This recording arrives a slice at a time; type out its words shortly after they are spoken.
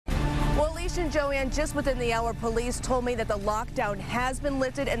Alicia and Joanne, just within the hour, police told me that the lockdown has been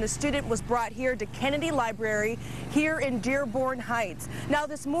lifted and the student was brought here to Kennedy Library here in Dearborn Heights. Now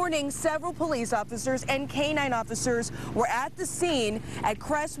this morning, several police officers and K-9 officers were at the scene at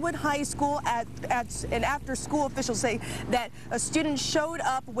Crestwood High School and after school officials say that a student showed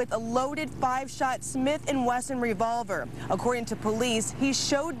up with a loaded 5-shot Smith & Wesson revolver. According to police, he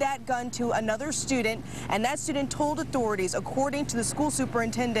showed that gun to another student and that student told authorities, according to the school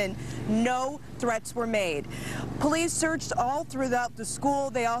superintendent, no threats were made. Police searched all throughout the school.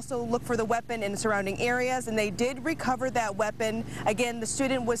 They also looked for the weapon in the surrounding areas, and they did recover that weapon. Again, the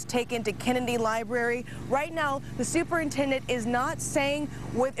student was taken to Kennedy Library. Right now, the superintendent is not saying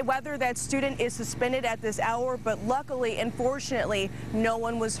whether that student is suspended at this hour, but luckily and fortunately, no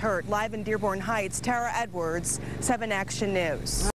one was hurt. Live in Dearborn Heights, Tara Edwards, 7 Action News.